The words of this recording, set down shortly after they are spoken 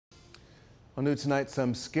On new tonight,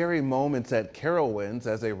 some scary moments at Carowinds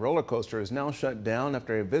as a roller coaster is now shut down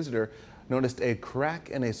after a visitor noticed a crack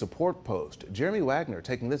in a support post. Jeremy Wagner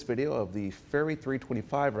taking this video of the Ferry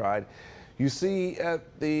 325 ride. You see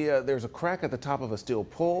there's a crack at the top of a steel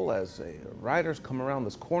pole as riders come around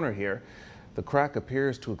this corner here. The crack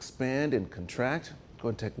appears to expand and contract. Go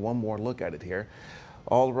and take one more look at it here.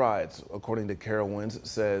 All rides, according to Carowinds,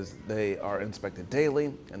 says they are inspected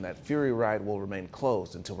daily and that Fury ride will remain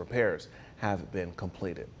closed until repairs have been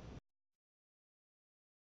completed.